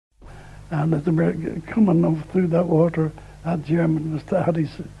And as they were coming over through that water, that German had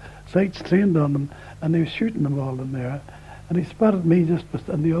his sights trained on them, and he was shooting them all in there. And he spotted me just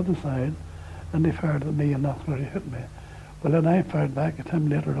on the other side, and he fired at me, and that's where he hit me. Well, then I fired back at him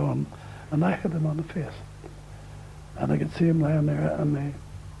later on, and I hit him on the face. And I could see him lying there, and the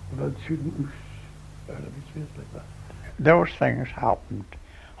blood shooting out of his face like that. Those things happened,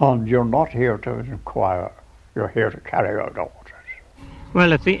 and you're not here to inquire, you're here to carry out orders.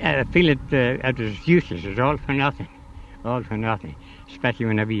 Well, I feel it was useless. It's all for nothing. All for nothing. Especially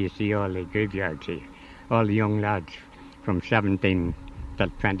whenever you see all the graveyards here. All the young lads from 17 till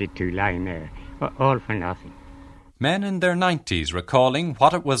 22 lying there. All for nothing. Men in their 90s recalling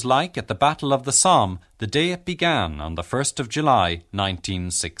what it was like at the Battle of the Somme the day it began on the 1st of July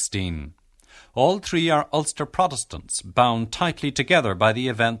 1916. All three are Ulster Protestants, bound tightly together by the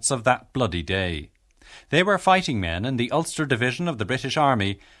events of that bloody day. They were fighting men in the Ulster Division of the British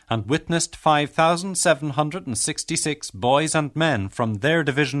Army and witnessed 5,766 boys and men from their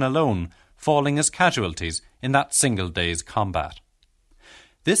division alone falling as casualties in that single day's combat.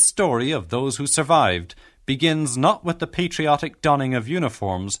 This story of those who survived begins not with the patriotic donning of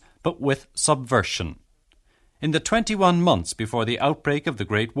uniforms, but with subversion. In the 21 months before the outbreak of the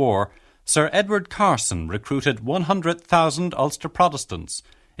Great War, Sir Edward Carson recruited 100,000 Ulster Protestants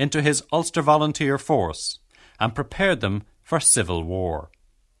into his Ulster Volunteer Force and prepared them for civil war.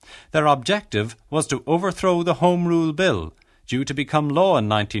 Their objective was to overthrow the Home Rule Bill, due to become law in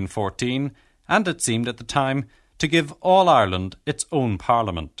 1914, and it seemed at the time to give all Ireland its own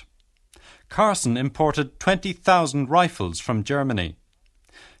parliament. Carson imported 20,000 rifles from Germany.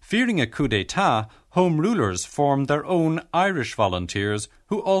 Fearing a coup d'etat, Home Rulers formed their own Irish volunteers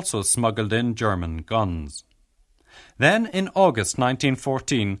who also smuggled in German guns. Then, in August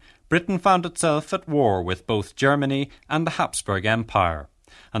 1914, Britain found itself at war with both Germany and the Habsburg Empire,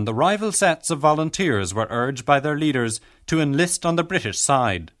 and the rival sets of volunteers were urged by their leaders to enlist on the British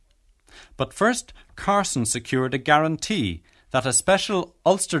side. But first, Carson secured a guarantee that a special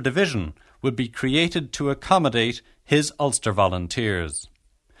Ulster division would be created to accommodate his Ulster volunteers.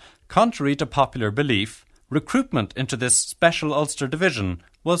 Contrary to popular belief, recruitment into this special Ulster division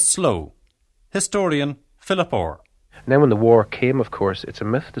was slow. Historian Philip Orr. Now when the war came, of course, it's a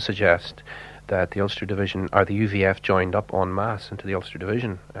myth to suggest that the Ulster Division or the UVF joined up en masse into the Ulster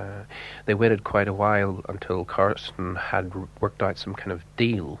Division. They waited quite a while until Carson had worked out some kind of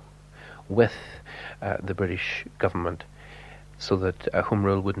deal with the British government so that Home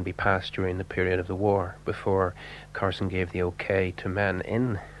Rule wouldn't be passed during the period of the war before Carson gave the okay to men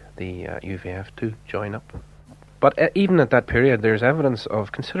in the UVF to join up. But even at that period, there's evidence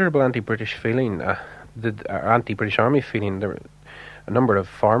of considerable anti-British feeling, anti-British Army feeling. There were a number of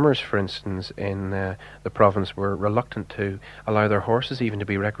farmers, for instance, in the province were reluctant to allow their horses even to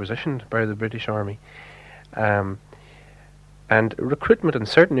be requisitioned by the British Army. And recruitment in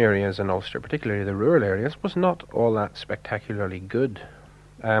certain areas in Ulster, particularly the rural areas, was not all that spectacularly good.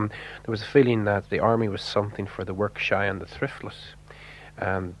 There was a feeling that the army was something for the work-shy and the thriftless.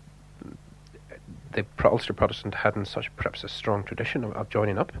 The Ulster Protestant hadn't such perhaps a strong tradition of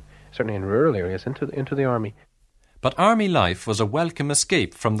joining up, certainly in rural areas, into the army. But army life was a welcome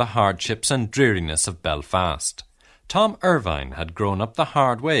escape from the hardships and dreariness of Belfast. Tom Irvine had grown up the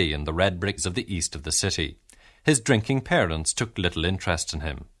hard way in the red bricks of the east of the city. His drinking parents took little interest in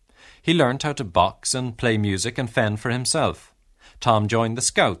him. He learnt how to box and play music and fend for himself. Tom joined the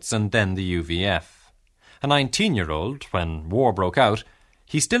Scouts and then the UVF. A 19-year-old, when war broke out,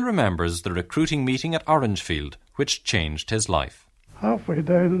 he still remembers the recruiting meeting at Orangefield, which changed his life. Halfway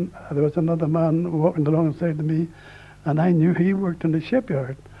down, there was another man walking alongside of me, and I knew he worked in the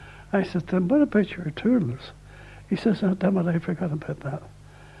shipyard. I said to him, "What about your tools?" He says, "Oh, damn it, I forgot about that."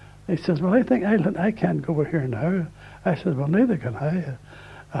 He says, "Well, I think I can't go over here now." I said, "Well, neither can I.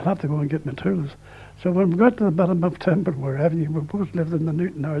 I'll have to go and get my tools." So when we got to the bottom of Templemore Avenue, we both lived in the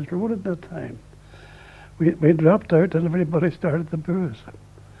Newton Ards Road at that time. We dropped out and everybody started to booze.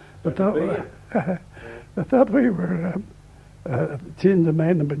 They thought we were changing the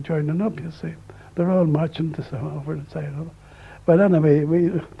mind about joining up, you see. They're all marching to over the side of it. But anyway,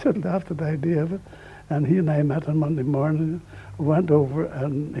 we took laughed at the idea of it, and he and I met on Monday morning, went over,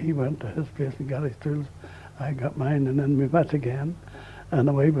 and he went to his place and got his tools. I got mine, and then we met again, and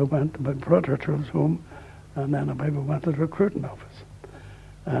away we went. We brought our tools home, and then away we went to the recruiting office.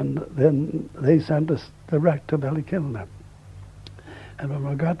 And then they sent us direct to Ballykilner. And when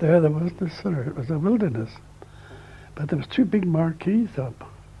we got there was it was a wilderness. But there was two big marquees up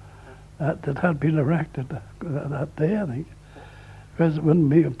that had been erected that day, I think. Because when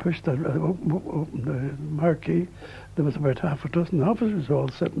me pushed that, opened the marquee, there was about half a dozen officers all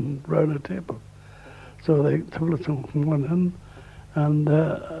sitting round a table. So they told us to come on in, and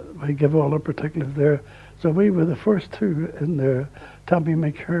we give all the particulars there. So we were the first two in there, Tommy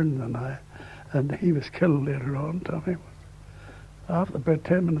McKern and I, and he was killed later on. Tommy was. After about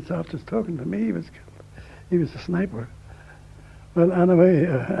 10 minutes after talking to me, he was killed. He was a sniper. Well,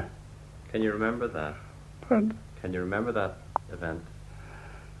 anyway. Can you remember that? Pardon? Can you remember that event?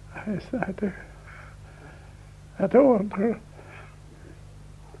 I do. I don't want to.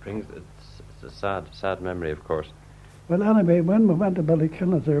 It's a sad memory, of course. Well, anyway, when we went to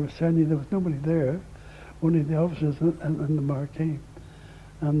Ballykillen, there was nobody there, only the officers and the marquee.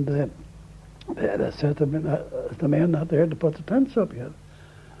 And they said to me, is the man not there to put the tents up yet?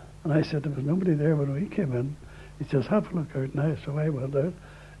 And I said, there was nobody there when we came in. He says, have a look out now. So I went out,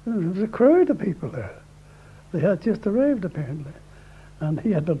 and there was a crowd of people there. They had just arrived, apparently. And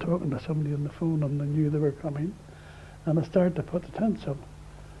he had been talking to somebody on the phone, and they knew they were coming. And I started to put the tents up.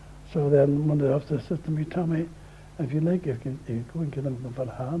 So then one of the officers said to me, Tommy, if you like, you go and get him with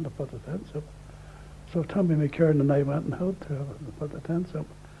a hand to put the tents up. So Tommy McKern and I went and helped to put the tents up.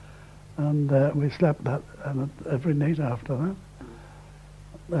 And we slept that every night after that.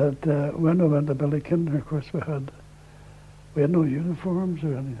 But when we went to Ballykillen, of course, we had no uniforms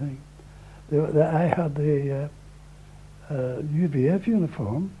or anything. I had the UVF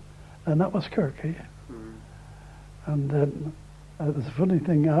uniform, and that was Kirky. And then it was a funny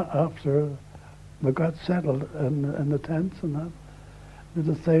thing, after we got settled in the tents and that,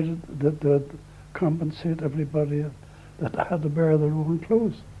 they decided that they'd compensate everybody that had to bear their own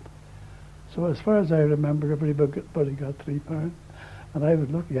clothes. So as far as I remember, everybody got £3. And I was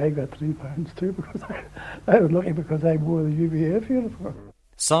lucky I got £3 too, because I was lucky because I wore the UVF uniform.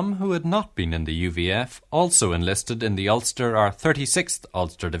 Some who had not been in the UVF also enlisted in the Ulster or 36th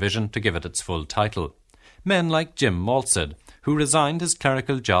Ulster Division to give it its full title. Men like Jim Maltsead, who resigned his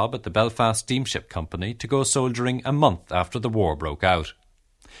clerical job at the Belfast Steamship Company to go soldiering a month after the war broke out.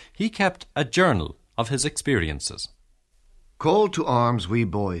 He kept a journal of his experiences. Called to arms, we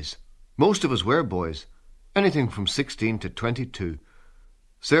boys. Most of us were boys, anything from 16 to 22.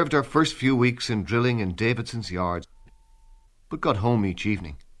 Served our first few weeks in drilling in Davidson's yards, but got home each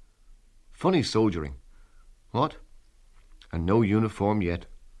evening. Funny soldiering. What? And no uniform yet.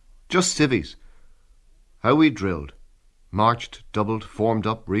 Just civvies. How we drilled. Marched, doubled, formed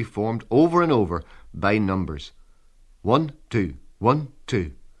up, reformed, over and over, by numbers. 1, 2, 1,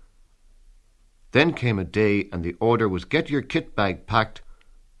 2. Then came a day and the order was get your kit bag packed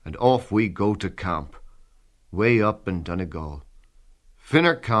and off we go to camp. Way up in Donegal.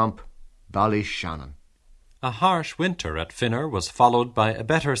 Finner Camp, Ballyshannon. A harsh winter at Finner was followed by a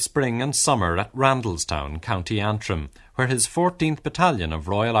better spring and summer at Randalstown, County Antrim, where his 14th Battalion of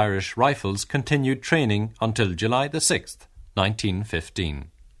Royal Irish Rifles continued training until July the 6th, 1915.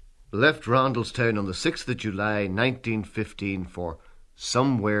 Left Randalstown on the 6th of July 1915 for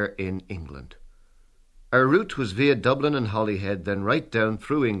somewhere in England. Our route was via Dublin and Holyhead, then right down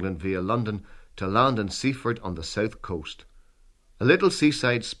through England via London to land in Seaford on the south coast, a little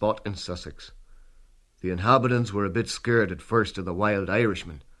seaside spot in Sussex. The inhabitants were a bit scared at first of the wild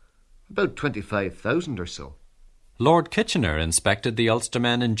Irishmen, about 25,000 or so. Lord Kitchener inspected the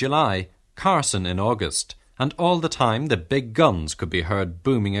Ulstermen in July, Carson in August, and all the time the big guns could be heard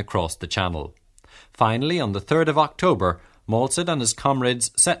booming across the channel. Finally, on the 3rd of October, Maltsead and his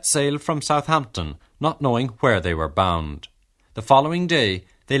comrades set sail from Southampton, not knowing where they were bound. The following day,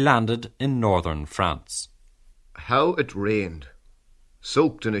 they landed in northern France. How it rained.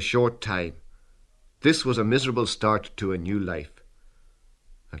 Soaked in a short time. This was a miserable start to a new life.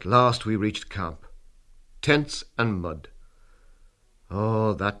 At last we reached camp. Tents and mud.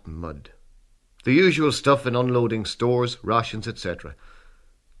 Oh, that mud. The usual stuff in unloading stores, rations, etc.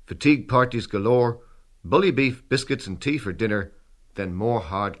 Fatigue parties galore, bully beef, biscuits and tea for dinner, then more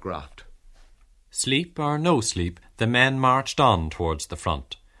hard graft. Sleep or no sleep, the men marched on towards the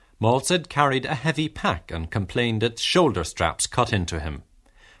front. Maltsead carried a heavy pack and complained its shoulder straps cut into him.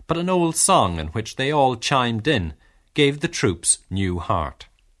 But an old song in which they all chimed in gave the troops new heart.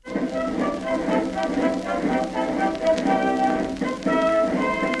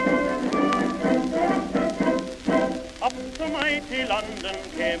 Up to mighty London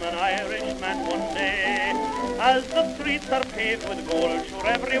came an Irishman one day. As the streets are paved with gold, sure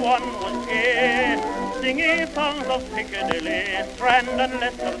everyone was gay, singing songs of Piccadilly, Strand and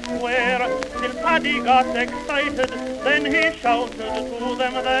Leicester Square, till Paddy got excited, then he shouted to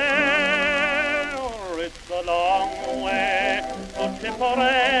them there, it's a long way to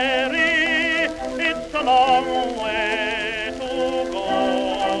Tipperary, it's a a long way to go.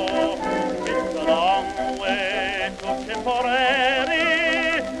 It's a long way to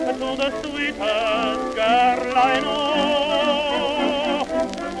Tipperary, to the sweetest girl I know.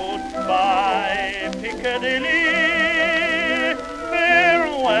 Goodbye, Piccadilly,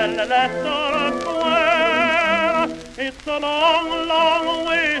 farewell, Leicester Square. It's a long, long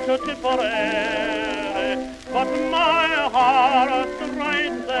way to Tipperary, but my heart's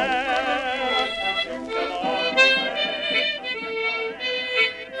right there. It's a long way.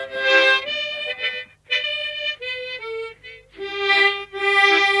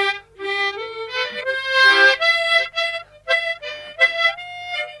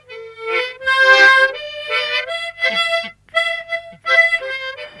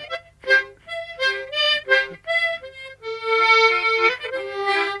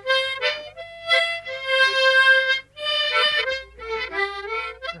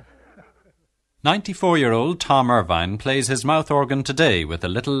 94-year-old Tom Irvine plays his mouth organ today with a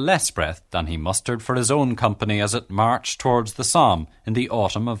little less breath than he mustered for his own company as it marched towards the Somme in the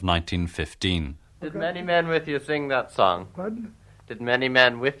autumn of 1915. Did many men with you sing that song? Pardon? Did many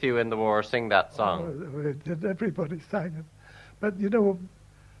men with you in the war sing that song? Everybody sang it. But, you know,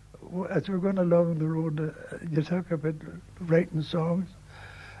 as we're going along the road, you talk about writing songs.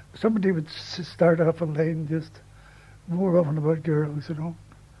 Somebody would start off a line just more often about girls, you know,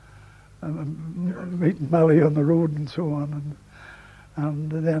 and meeting Molly on the road and so on.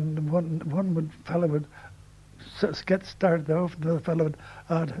 And then one fellow would get started off, and the other fellow would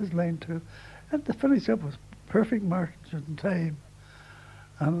add his line too. And the finish up was perfect march in time.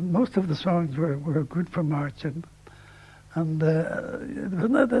 And most of the songs were good for marching. And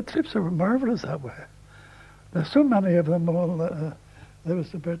the trips were marvellous that way. There's so many of them all. There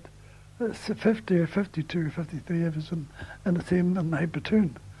was about 50 or 52 or 53 of us in the same night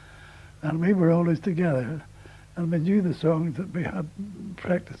platoon. And we were always together. And we knew the songs that we had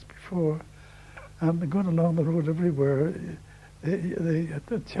practiced before. And going along the road everywhere,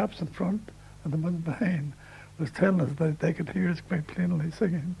 the chaps in front and the ones behind was telling us that they could hear us quite plainly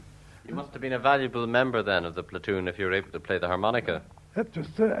singing. You must have been a valuable member then of the platoon if you were able to play the harmonica. That was,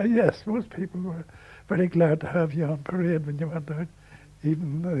 yes, most people were very glad to have you on parade when you went out.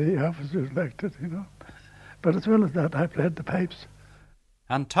 Even the officers liked it, you know. But as well as that, I played the pipes.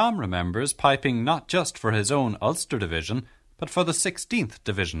 And Tom remembers piping not just for his own Ulster Division, but for the 16th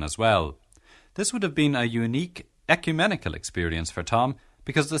Division as well. This would have been a unique ecumenical experience for Tom,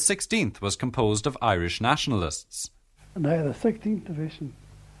 because the 16th was composed of Irish nationalists. And I had the 16th Division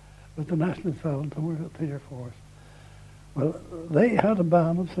with the National Volunteer Force. Well, they had a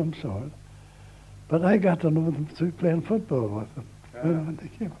band of some sort, but I got to know them through playing football with them when they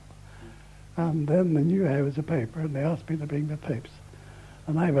came up. And then they knew I was a piper, and they asked me to bring the pipes.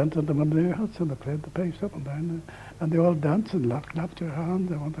 And I went into one of their huts and I played the pipes up and down, and they all danced and clapped their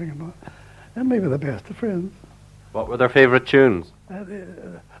hands and one thing and that. And we were the best of friends. What were their favourite tunes? I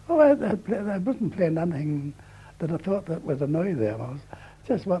wasn't playing anything that I thought that would annoy them. I was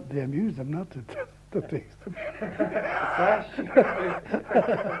just wanting to amuse them, not to tease them.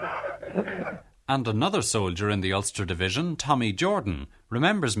 And another soldier in the Ulster Division, Tommy Jordan,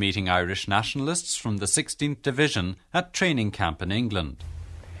 remembers meeting Irish nationalists from the 16th Division at training camp in England.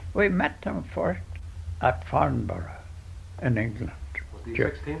 We met them first at Farnborough in England. Was the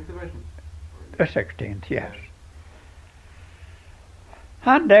 16th Division? The 16th, yes.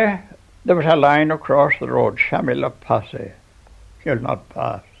 And there was a line across the road, Shamila Passy, you'll not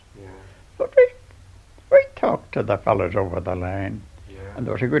pass. Yeah. But we talked to the fellas over the line. And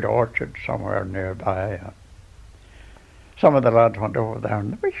there was a good orchard somewhere nearby. Some of the lads went over there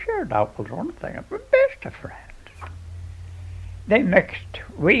and we shared apples or anything. We were best of friends. They mixed.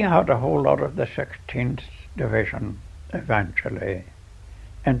 We had a whole lot of the 16th Division eventually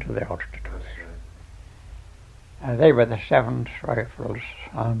into the Ulster Division. They were the 7th Rifles,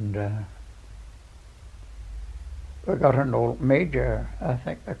 and we got an old major, I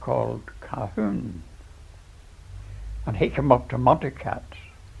think they called Cahoon. And he came up to Montecats.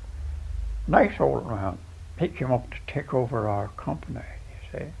 Nice old man. He came up to take over our company,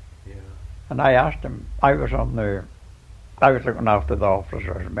 you see. Yeah. And I asked him, I was looking after the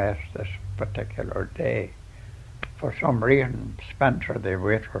officers' mess this particular day. For some reason, Spencer, the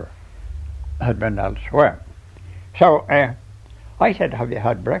waiter, had been elsewhere. So I said, have you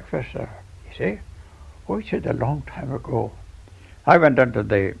had breakfast, sir? You see? Oh, he said, a long time ago. I went into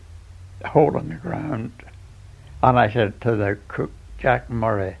the hole in the ground, and I said to the cook, Jack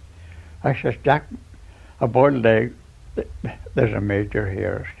Murray, I said, Jack, a boiled egg, there's a major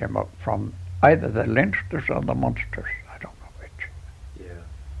here, came up from either the Leinsters or the Munsters, I don't know which.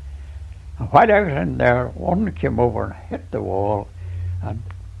 Yeah. And while I was in there, one came over and hit the wall and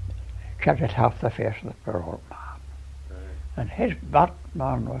cut it half the face of the poor old man. And his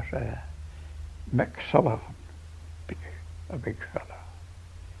Batman was Mick Sullivan, a big fellow.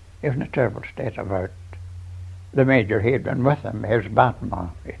 He was in a terrible state about the major. He had been with him, his Batman,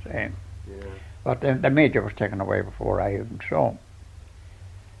 he said. Yeah. But the major was taken away before I even saw him.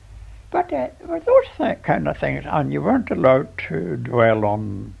 But were those kind of things, and you weren't allowed to dwell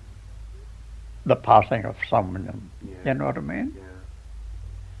on the passing of someone, you know what I mean? Yeah.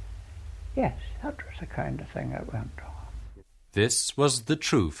 Yes, that was the kind of thing that went on. This was the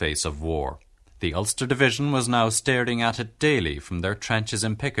true face of war. The Ulster Division was now staring at it daily from their trenches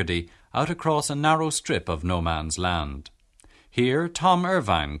in Picardy out across a narrow strip of no man's land. Here Tom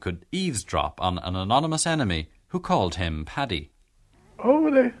Irvine could eavesdrop on an anonymous enemy who called him Paddy.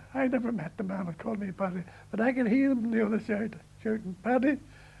 Oh, I never met the man who called me Paddy, but I could hear him on the other side shouting, "Paddy."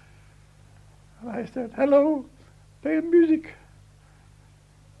 And I said, "Hello, playing music."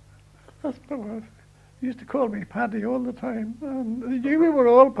 That's what it was. He used to call me Paddy all the time, and we were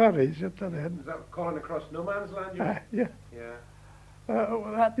all Paddies at that end. Is that calling across no man's land? Yeah. Yeah.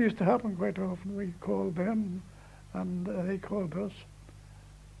 Well, that used to happen quite often. We called them, and they called us.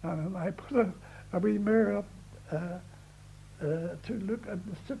 And I put a wee mirror up to look at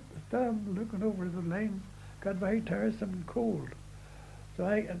stand looking over the lines. Got very tiresome and cold. So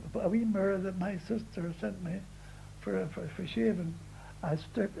a wee mirror that my sister sent me for shaving. I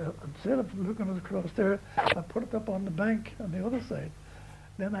stuck, instead of looking across there, I put it up on the bank on the other side.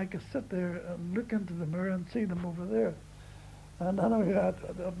 Then I could sit there and look into the mirror and see them over there. And anyway, I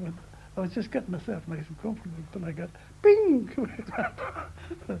was just getting myself nice and comfortable until I got bing!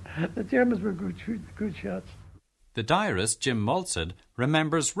 The Germans were good shots. The diarist Jim Malsed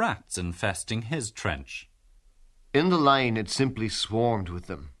remembers rats infesting his trench. In the line it simply swarmed with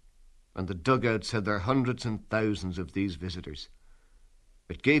them, and the dugouts had their hundreds and thousands of these visitors.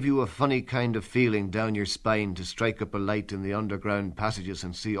 It gave you a funny kind of feeling down your spine to strike up a light in the underground passages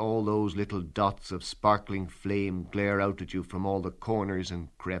and see all those little dots of sparkling flame glare out at you from all the corners and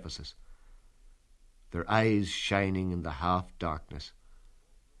crevices, their eyes shining in the half-darkness.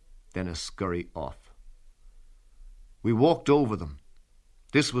 Then a scurry off. We walked over them.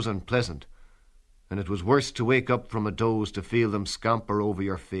 This was unpleasant, and it was worse to wake up from a doze to feel them scamper over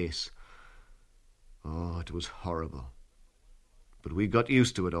your face. Oh, it was horrible. But we got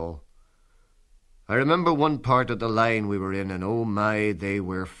used to it all. I remember one part of the line we were in, and oh my, they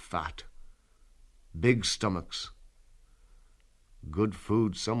were fat. Big stomachs. Good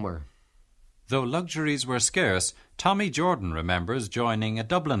food somewhere. Though luxuries were scarce, Tommy Jordan remembers joining a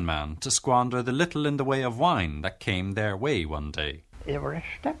Dublin man to squander the little in the way of wine that came their way one day. They were a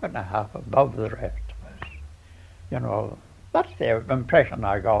step and a half above the rest of us. You know, that's the impression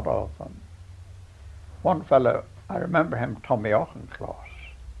I got of them. One fellow, I remember him, Tommy Auchincloss.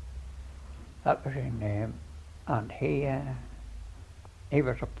 That was his name, and he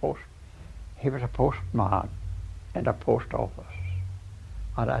was a postman in a post office,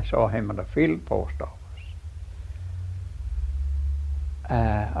 and I saw him in a field post office.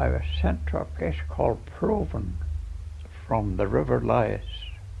 I was sent to a place called Proven from the River Lies.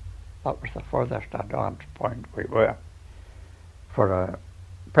 That was the furthest advance point we were for a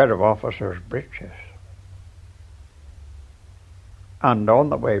pair of officers' breeches. And on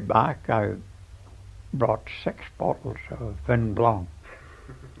the way back, I brought 6 bottles of Vin Blanc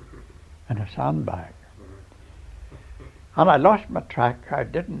in a sandbag. And I lost my track. I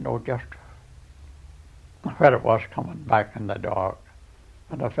didn't know just where it was coming back in the dark.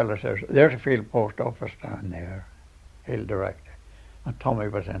 And a fellow says, "There's a field post office down there. He'll direct you." And Tommy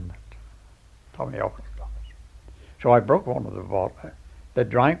was in it. Tommy Auchincloss. So I broke one of the bottles. They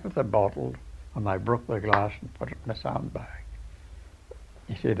drank with the bottle, and I broke the glass and put it in the sandbag.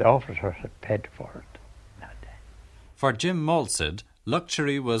 You see, the officers had paid for it that day. For Jim Malsed,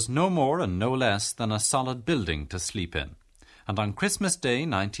 luxury was no more and no less than a solid building to sleep in. And on Christmas Day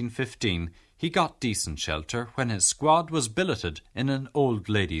 1915, he got decent shelter when his squad was billeted in an old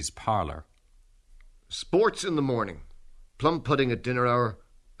lady's parlour. Sports in the morning. Plum pudding at dinner hour.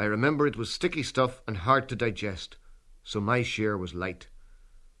 I remember it was sticky stuff and hard to digest, so my share was light.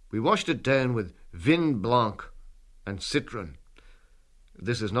 We washed it down with Vin Blanc and citron.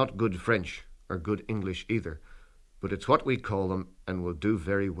 This is not good French, or good English either, but it's what we call them and will do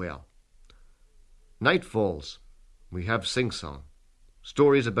very well. Night falls. We have sing-song.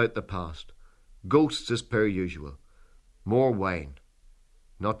 Stories about the past. Ghosts as per usual. More wine.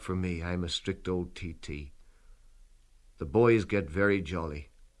 Not for me, I'm a strict old TT. The boys get very jolly.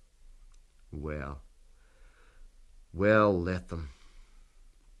 Well, let them.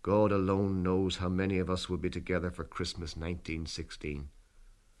 God alone knows how many of us will be together for Christmas 1916.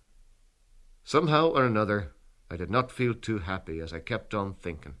 Somehow or another, I did not feel too happy as I kept on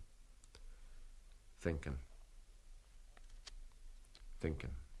thinking.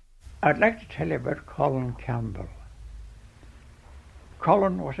 I'd like to tell you about Colin Campbell.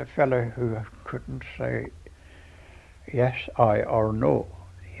 Colin was a fellow who couldn't say yes, I, or no,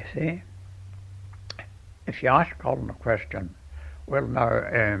 you see. If you ask Colin a question, well,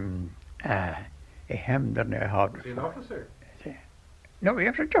 now, he hemmed and he had... Was he an officer? No, he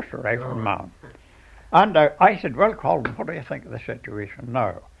was just a rifleman. And I said, well, Colin, what do you think of the situation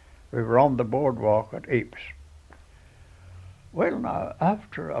now? We were on the boardwalk at Ypres. Well, now,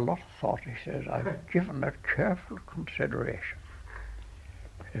 after a lot of thought, he says, I've given it careful consideration.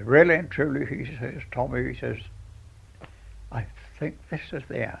 Really and truly, he says, Tommy, he says, I think this is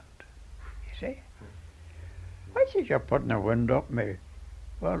the end. You see? I said, you're putting the wind up me.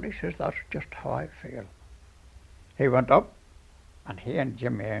 Well, he says, that's just how I feel. He went up, and he and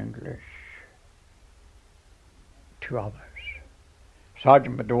Jimmy English, two others.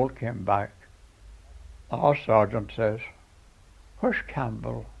 Sergeant Madole came back. Our sergeant says, where's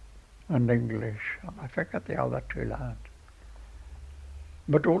Campbell and English? And I forget the other two lads.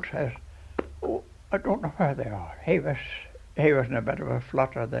 Madole says, oh, I don't know where they are. He was in a bit of a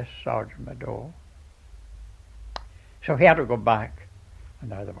flutter, this Sergeant Madole. So he had to go back,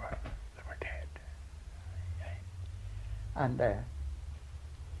 and there they were dead. And those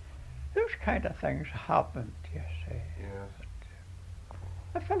kind of things happened, you see. Yes.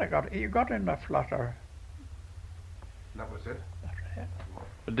 A fella got in a flutter. That was it? That's it.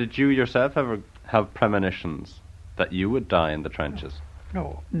 But did you yourself ever have premonitions that you would die in the trenches?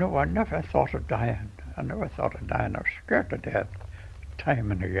 No, I never thought of dying. I never thought of dying. I was scared to death,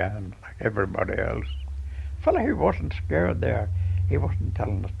 time and again, like everybody else. A fella who wasn't scared there, he wasn't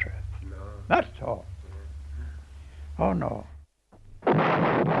telling the truth. No. That's all. Oh, no.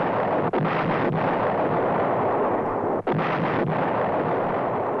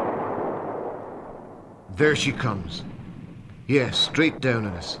 There she comes. Yes, straight down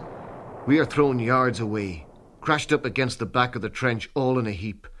on us. We are thrown yards away, crashed up against the back of the trench, all in a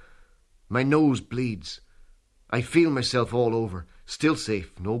heap. My nose bleeds. I feel myself all over, still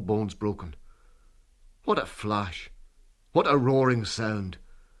safe, no bones broken. What a flash! What a roaring sound!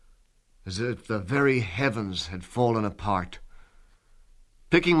 As if the very heavens had fallen apart.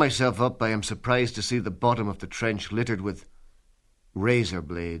 Picking myself up, I am surprised to see the bottom of the trench littered with razor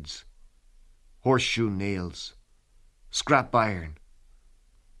blades, horseshoe nails, scrap iron,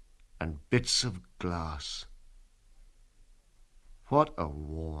 and bits of glass. What a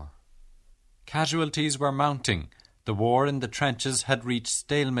war! Casualties were mounting. The war in the trenches had reached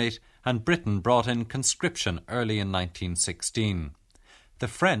stalemate, and Britain brought in conscription early in 1916. The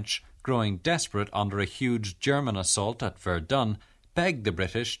French, growing desperate under a huge German assault at Verdun, begged the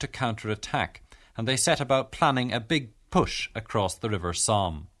British to counterattack, and they set about planning a big push across the River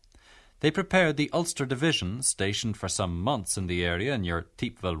Somme. They prepared the Ulster Division, stationed for some months in the area near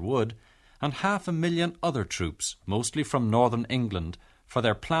Thiepval Wood, and 500,000 other troops, mostly from northern England, for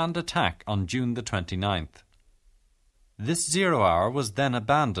their planned attack on June the 29th. This 0 hour was then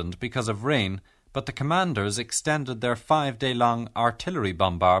abandoned because of rain, but the commanders extended their 5-day-long artillery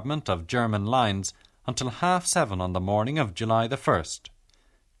bombardment of German lines until 7:30 on the morning of July the 1st.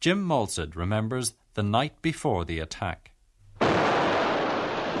 Jim Molsid remembers the night before the attack.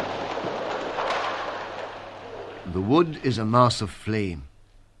 The wood is a mass of flame,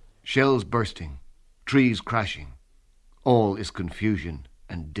 shells bursting, trees crashing. All is confusion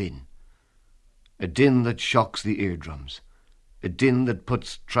and din. A din that shocks the eardrums, a din that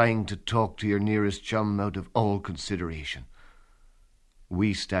puts trying to talk to your nearest chum out of all consideration.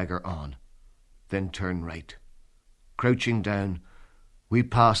 We stagger on, then turn right. Crouching down, we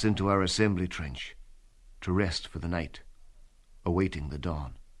pass into our assembly trench to rest for the night, awaiting the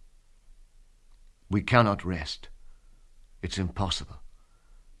dawn. We cannot rest. It's impossible.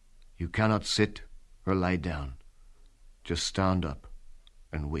 You cannot sit or lie down. Just stand up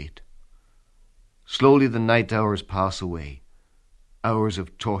and wait. Slowly the night hours pass away, hours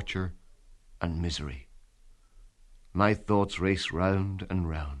of torture and misery. My thoughts race round and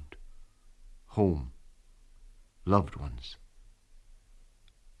round. Home, loved ones,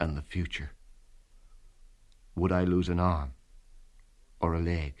 and the future. Would I lose an arm, or a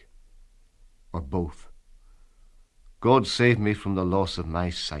leg, or both? God save me from the loss of my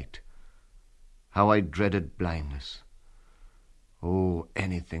sight. How I dreaded blindness. Oh,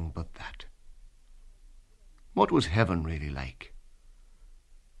 anything but that. What was heaven really like?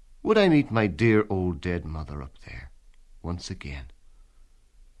 Would I meet my dear old dead mother up there once again?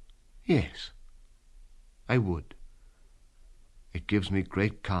 Yes, I would. It gives me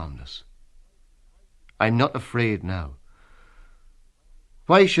great calmness. I'm not afraid now.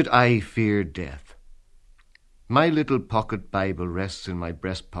 Why should I fear death? My little pocket Bible rests in my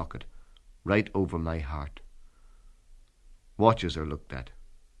breast pocket, right over my heart. Watches are looked at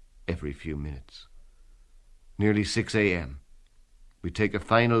every few minutes. Nearly 6 a.m. We take a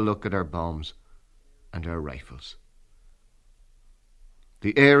final look at our bombs and our rifles.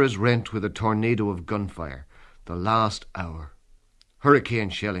 The air is rent with a tornado of gunfire. The last hour. Hurricane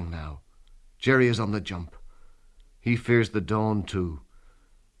shelling now. Jerry is on the jump. He fears the dawn too.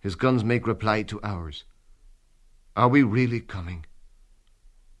 His guns make reply to ours. Are we really coming?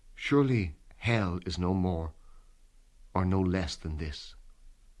 Surely hell is no more, or no less than this.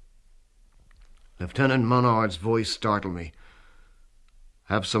 Lieutenant Monard's voice startled me.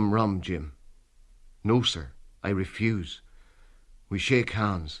 Have some rum, Jim. No, sir, I refuse. We shake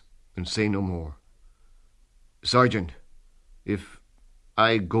hands and say no more. Sergeant, if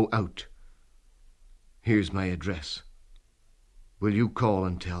I go out, here's my address. Will you call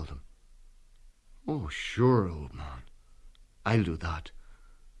and tell them? Oh, sure, old man. I'll do that.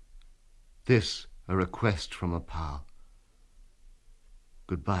 This a request from a pal.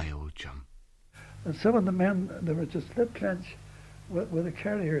 Goodbye, old chum. And some of the men, there was a slip trench with the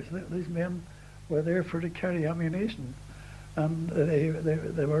carriers. These men were there for to carry ammunition. And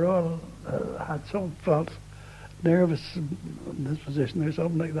they were all, had some fault, nervous disposition or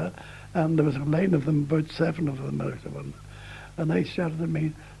something like that. And there was a line of them, about 7 of them or something. And they shouted at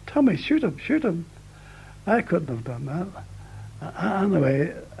me, Tommy, shoot him, shoot him. I couldn't have done that.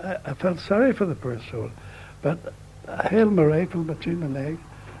 Anyway, I felt sorry for the poor soul. But I held my rifle between the legs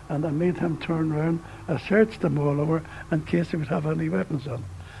and I made him turn round. I searched him all over in case he would have any weapons on.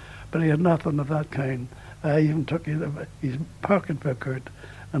 But he had nothing of that kind. I even took his pocketbook out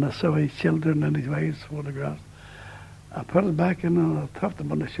and I saw his children and his wife's photographs. I put it back in and I tapped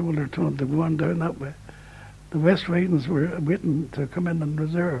him on the shoulder, told him to go on down that way. The West Ridings were waiting to come in and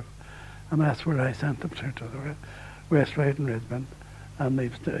reserve, and that's where I sent him to the West Riding Regiment. And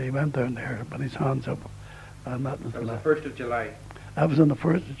he went down there, but his hands up. And that was the 1st of July. That was on the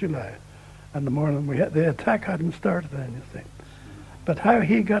 1st of July. And the morning the attack hadn't started then, you see. But how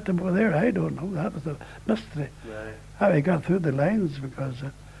he got them over there, I don't know. That was a mystery. Right. How he got through the lines, because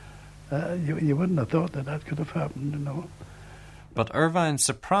you wouldn't have thought that could have happened, you know. But Irvine's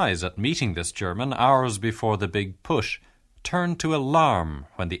surprise at meeting this German hours before the big push turned to alarm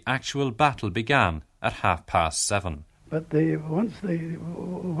when the actual battle began at 7:30. But the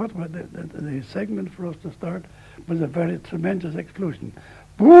segment for us to start was a very tremendous explosion.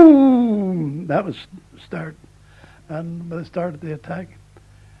 Boom! That was start. And they started the attack.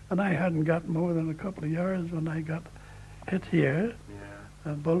 And I hadn't got more than a couple of yards when I got hit here.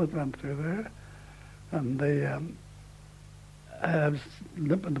 Yeah. A bullet went through there. And I was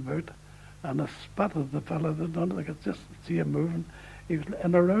limping about, and I spotted the fellow that done it. I could just see him moving. He was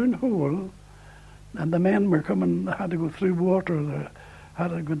in a round hole, and the men were coming, had to go through water, they had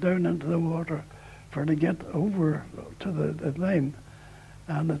to go down into the water for to get over to the line.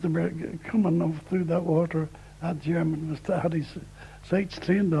 And as they were coming over through that water, that German had his sights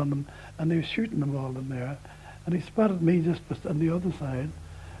trained on them, and he was shooting them all in there. And he spotted me just on the other side,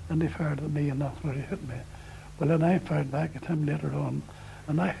 and he fired at me, and that's where he hit me. Well, then I fired back at him later on,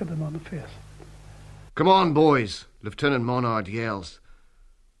 and I hit him on the face. Come on, boys, Lieutenant Monard yells.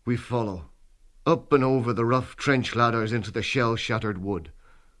 We follow, up and over the rough trench ladders into the shell-shattered wood,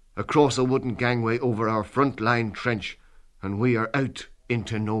 across a wooden gangway over our front-line trench, and we are out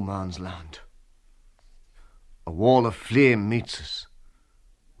into no man's land. A wall of flame meets us.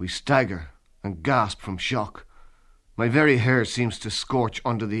 We stagger and gasp from shock. My very hair seems to scorch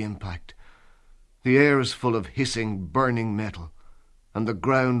under the impact. The air is full of hissing, burning metal, and the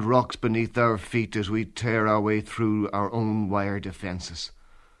ground rocks beneath our feet as we tear our way through our own wire defences.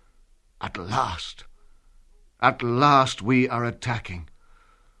 At last we are attacking.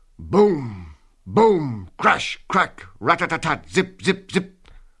 Boom, boom, crash, crack, rat-a-tat-tat, zip, zip,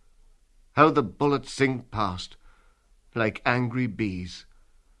 zip. How the bullets sing past, like angry bees.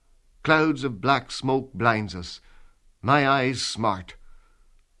 Clouds of black smoke blinds us. My eyes smart.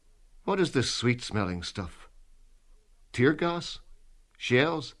 What is this sweet-smelling stuff? Tear gas?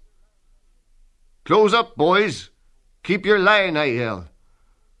 Shells? Close up, boys! Keep your line, I yell.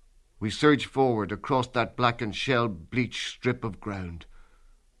 We surge forward across that blackened shell-bleached strip of ground.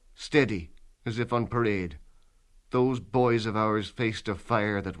 Steady, as if on parade, those boys of ours faced a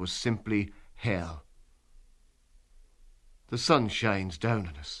fire that was simply hell. The sun shines down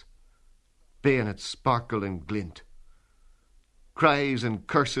on us. Bayonets sparkle and glint. Cries and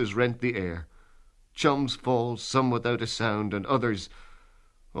curses rent the air. Chums fall, some without a sound, and others...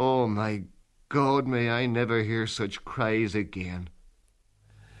 Oh, my God, may I never hear such cries again.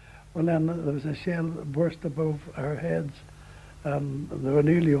 Well, then there was a shell that burst above our heads, and they were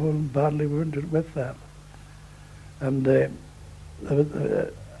nearly all badly wounded with that. And there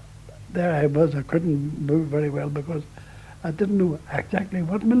I was, I couldn't move very well because I didn't know exactly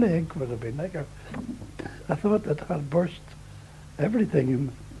what my leg would have been like. I thought that I'd burst everything,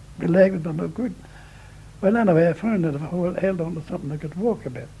 and my leg would be no good. Well, anyway, I found that if I held on to something, I could walk a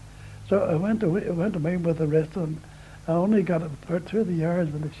bit. So I went away with the rest of them. I only got through the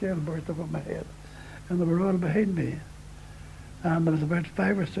yards when the shell burst above my head, and they were all behind me. And there was about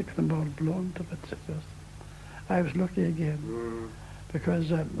 5 or 6 of them all blown to bits. I was lucky again,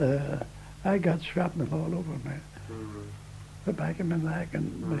 because I got shrapnel all over me, the back of my neck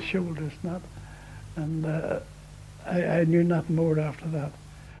and my shoulders, and I knew nothing more after that.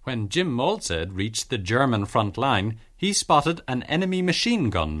 When Jim Moulsead reached the German front line, he spotted an enemy machine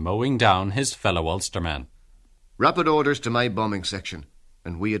gun mowing down his fellow Ulstermen. Rapid orders to my bombing section,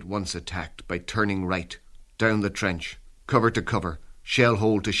 and we at once attacked by turning right, down the trench, cover to cover, shell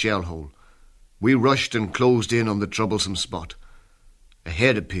hole to shell hole. We rushed and closed in on the troublesome spot. A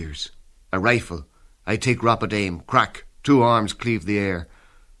head appears, a rifle. I take rapid aim, crack, 2 arms cleave the air.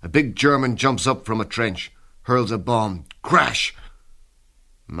 A big German jumps up from a trench, hurls a bomb, crash!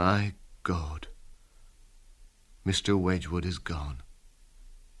 My God. Mr. Wedgwood is gone.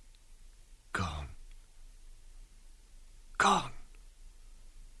 Gone. Gone.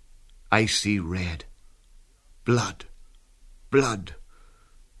 I see red. Blood. Blood.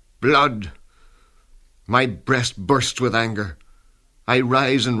 Blood. My breast bursts with anger. I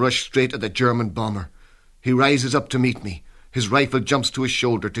rise and rush straight at the German bomber. He rises up to meet me. His rifle jumps to his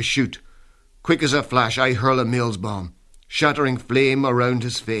shoulder to shoot. Quick as a flash, I hurl a Mills bomb, shattering flame around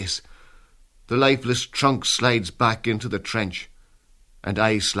his face. The lifeless trunk slides back into the trench, and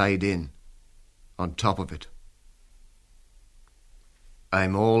I slide in, on top of it.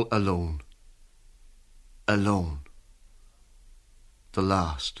 I'm all alone. Alone. The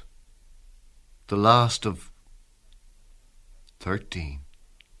last of 13.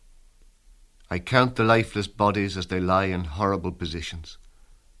 I count the lifeless bodies as they lie in horrible positions.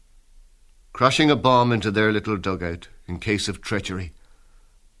 Crushing a bomb into their little dugout in case of treachery,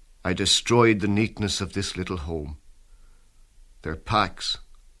 I destroyed the neatness of this little home. Their packs,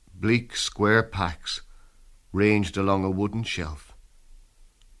 bleak square packs, ranged along a wooden shelf.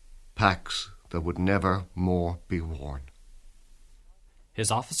 Packs that would never more be worn.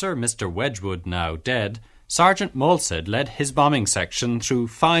 His officer, Mr. Wedgwood, now dead, Sergeant Moulsead led his bombing section through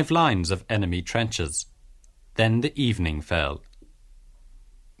 5 lines of enemy trenches. Then the evening fell.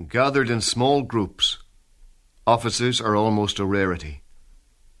 Gathered in small groups, officers are almost a rarity.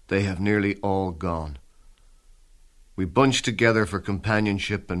 They have nearly all gone. We bunched together for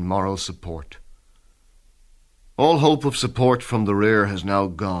companionship and moral support. All hope of support from the rear has now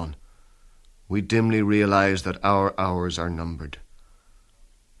gone. We dimly realize that our hours are numbered.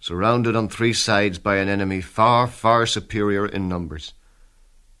 Surrounded on 3 sides by an enemy far, far superior in numbers,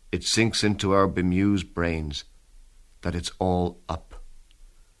 it sinks into our bemused brains that it's all up.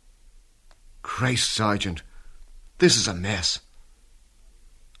 Christ, Sergeant, this is a mess.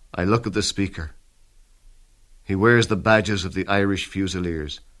 I look at the speaker. He wears the badges of the Irish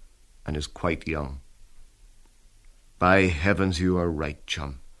Fusiliers and is quite young. By heavens, you are right,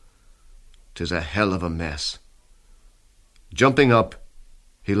 chum. 'Tis a hell of a mess. Jumping up,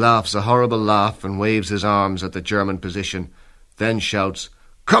 he laughs a horrible laugh and waves his arms at the German position, then shouts,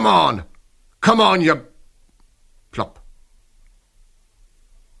 "Come on! Come on, you..." Plop.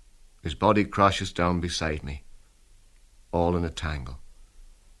 His body crashes down beside me, all in a tangle.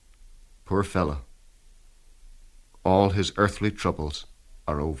 Poor fellow. All his earthly troubles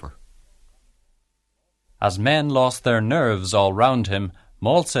are over. As men lost their nerves all round him,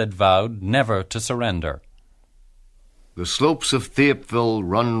 Moulsead vowed never to surrender. The slopes of Thiepval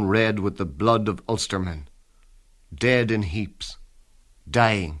run red with the blood of Ulstermen, dead in heaps,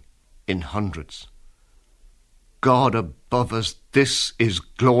 dying in hundreds. God above us, this is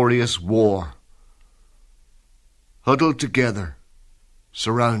glorious war. Huddled together,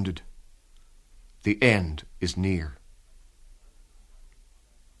 surrounded, the end is near.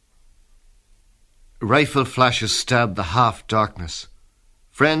 Rifle flashes stab the half-darkness.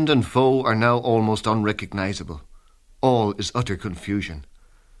 Friend and foe are now almost unrecognizable. All is utter confusion.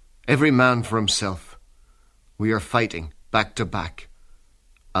 Every man for himself. We are fighting, back to back.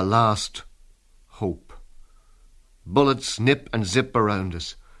 A last hope. Bullets nip and zip around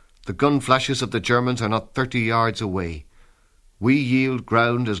us. The gun flashes of the Germans are not 30 yards away. We yield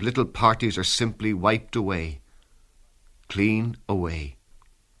ground as little parties are simply wiped away. Clean away.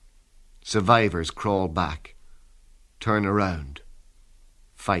 Survivors crawl back, turn around,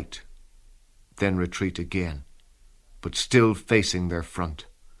 fight, then retreat again, but still facing their front,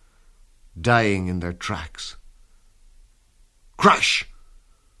 dying in their tracks. Crash!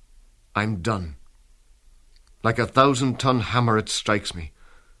 I'm done. Like a 1,000-ton hammer it strikes me.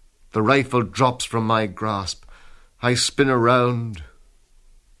 The rifle drops from my grasp. I spin around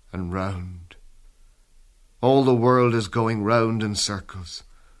and round. All the world is going round in circles.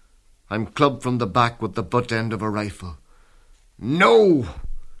 I'm clubbed from the back with the butt end of a rifle. No!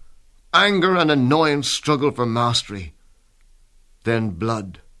 Anger and annoyance struggle for mastery. Then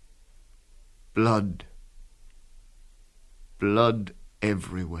blood. Blood. Blood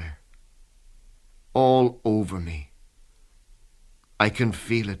everywhere. All over me. I can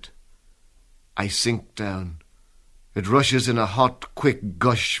feel it. I sink down. It rushes in a hot, quick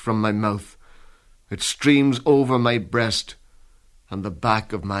gush from my mouth. It streams over my breast and the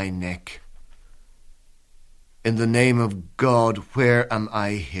back of my neck. In the name of God, where am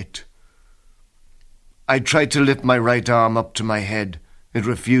I hit? I try to lift my right arm up to my head. It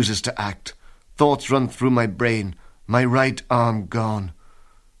refuses to act. Thoughts run through my brain. My right arm gone.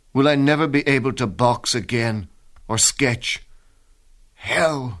 Will I never be able to box again or sketch?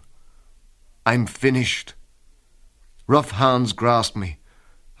 Hell! I'm finished. Rough hands grasp me.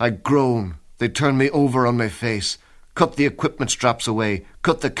 I groan. They turn me over on my face, cut the equipment straps away,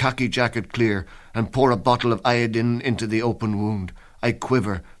 cut the khaki jacket clear, and pour a bottle of iodine into the open wound. I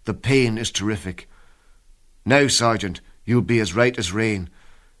quiver. The pain is terrific. Now, Sergeant, you'll be as right as rain.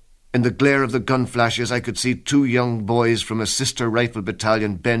 In the glare of the gun flashes, I could see 2 young boys from a sister rifle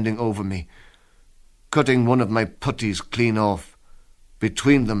battalion bending over me, cutting one of my puttees clean off.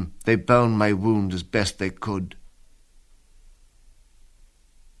 Between them, they bound my wound as best they could.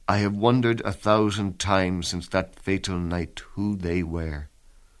 I have wondered 1,000 times since that fatal night who they were.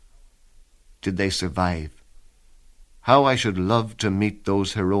 Did they survive? How I should love to meet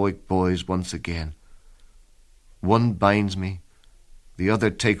those heroic boys once again. One binds me, the other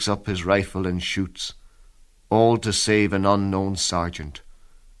takes up his rifle and shoots, all to save an unknown sergeant.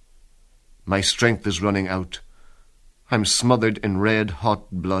 My strength is running out. I'm smothered in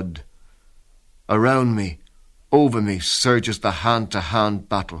red-hot blood. Around me, over me, surges the hand-to-hand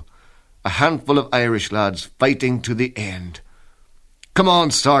battle. A handful of Irish lads fighting to the end. Come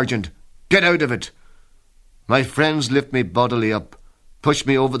on, Sergeant, get out of it. My friends lift me bodily up, push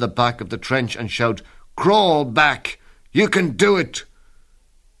me over the back of the trench and shout, "Crawl back! You can do it!"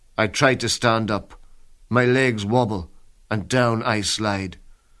 I try to stand up. My legs wobble, and down I slide.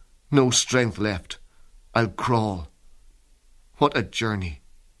 No strength left. I'll crawl. What a journey.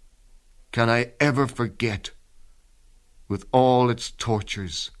 Can I ever forget? With all its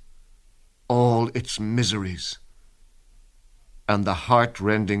tortures, all its miseries, and the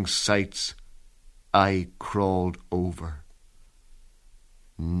heart-rending sights I crawled over.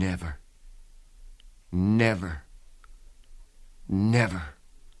 Never, never, never.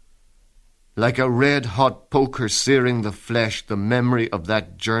 Like a red-hot poker searing the flesh, the memory of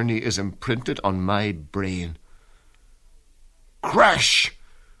that journey is imprinted on my brain. Crash!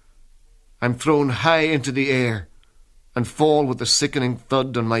 I'm thrown high into the air and fall with a sickening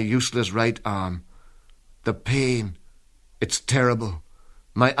thud on my useless right arm. The pain, it's terrible.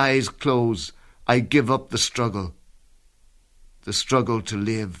 My eyes close. I give up the struggle to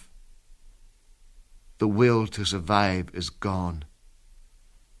live. The will to survive is gone.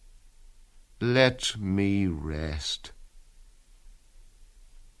 Let me rest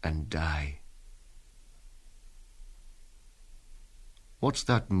and die. What's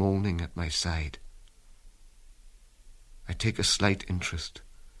that moaning at my side? I take a slight interest.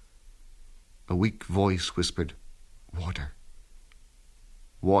 A weak voice whispered, "Water.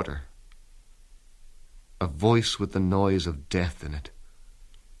 Water." A voice with the noise of death in it.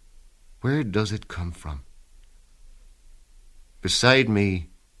 Where does it come from? Beside me,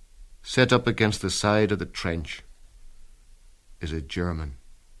 set up against the side of the trench, is a German.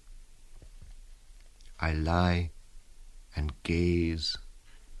 I lie and gaze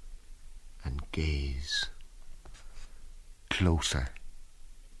and gaze. Closer.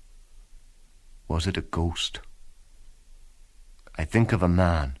 Was it a ghost? I think of a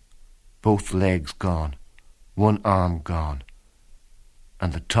man, both legs gone, one arm gone,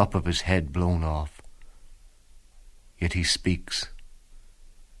 and the top of his head blown off. Yet he speaks.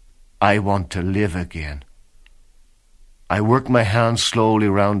 I want to live again. I work my hand slowly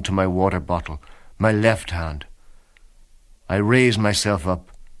round to my water bottle, my left hand. I raise myself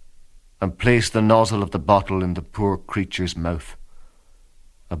up. and placed the nozzle of the bottle in the poor creature's mouth,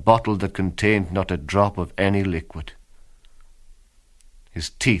 a bottle that contained not a drop of any liquid.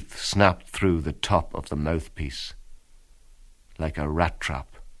 His teeth snapped through the top of the mouthpiece, like a rat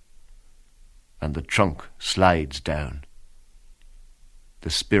trap, and the trunk slides down.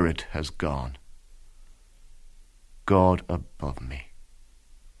 The spirit has gone. God above me.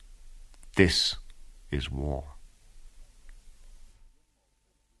 This is war.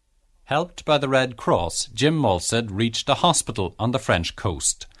 Helped by the Red Cross, Jim Molsed reached a hospital on the French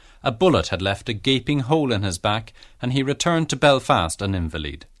coast. A bullet had left a gaping hole in his back, and he returned to Belfast an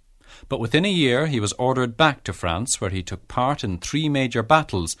invalid. But within a year he was ordered back to France, where he took part in 3 major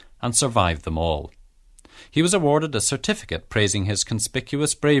battles and survived them all. He was awarded a certificate praising his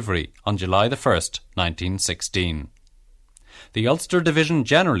conspicuous bravery on July the 1st, 1916. The Ulster Division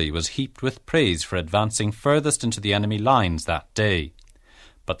generally was heaped with praise for advancing furthest into the enemy lines that day.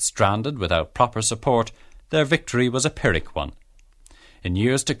 But stranded without proper support, their victory was a Pyrrhic one. In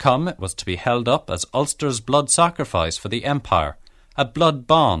years to come it was to be held up as Ulster's blood sacrifice for the Empire, a blood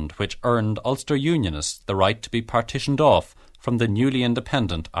bond which earned Ulster Unionists the right to be partitioned off from the newly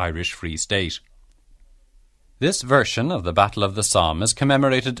independent Irish Free State. This version of the Battle of the Somme is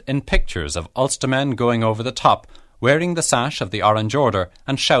commemorated in pictures of Ulstermen going over the top, wearing the sash of the Orange Order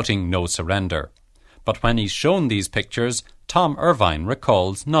and shouting "No surrender." But when he's shown these pictures, Tom Irvine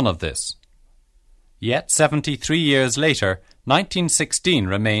recalls none of this. Yet 73 years later, 1916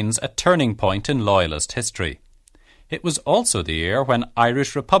 remains a turning point in Loyalist history. It was also the year when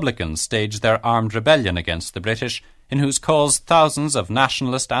Irish Republicans staged their armed rebellion against the British, in whose cause thousands of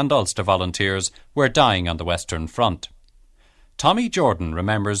Nationalist and Ulster volunteers were dying on the Western Front. Tommy Jordan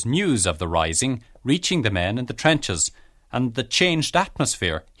remembers news of the rising reaching the men in the trenches and the changed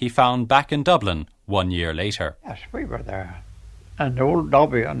atmosphere he found back in Dublin 1 year later. Yes, we were there. And old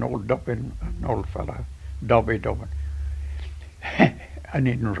Dobby, an old fellow, Dobby Dublin. I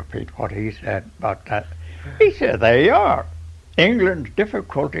needn't repeat what he said about that. He said, there you are. England's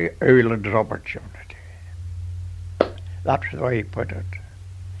difficulty, Ireland's opportunity. That's the way he put it.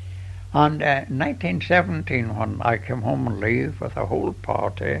 And in 1917, when I came home on leave with the whole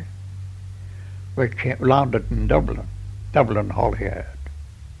party, we landed in Dublin Holyhead.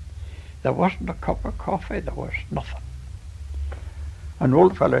 There wasn't a cup of coffee, there was nothing. An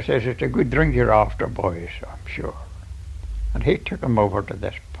old fellow says, it's a good drink you're after, boys, I'm sure. And he took him over to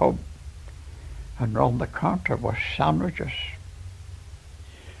this pub, and on the counter was sandwiches.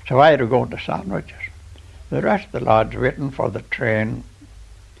 So I had to go into sandwiches. The rest of the lads waiting for the train,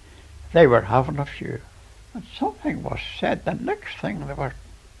 they were having a few. And something was said. The next thing they were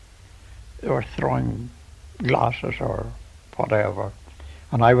throwing glasses or whatever.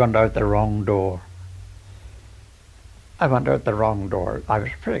 And I went out the wrong door. I was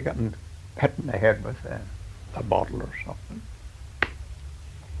pretty getting hit in the head with a bottle or something.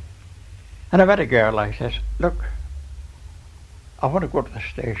 And I met a girl, I says, look, I want to go to the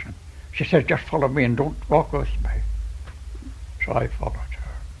station. She said, just follow me and don't walk with me. So I followed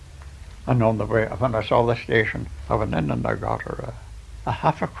her. And on the way, when I saw the station, I went in and I got her a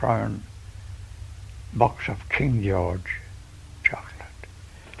half-a-crown box of King George chocolate.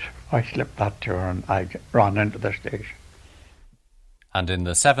 So I slipped that to her and I ran into the station. And in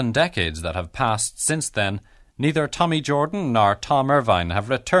the 7 decades that have passed since then, neither Tommy Jordan nor Tom Irvine have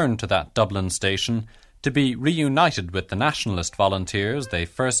returned to that Dublin station to be reunited with the nationalist volunteers they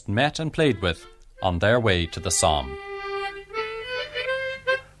first met and played with on their way to the Somme.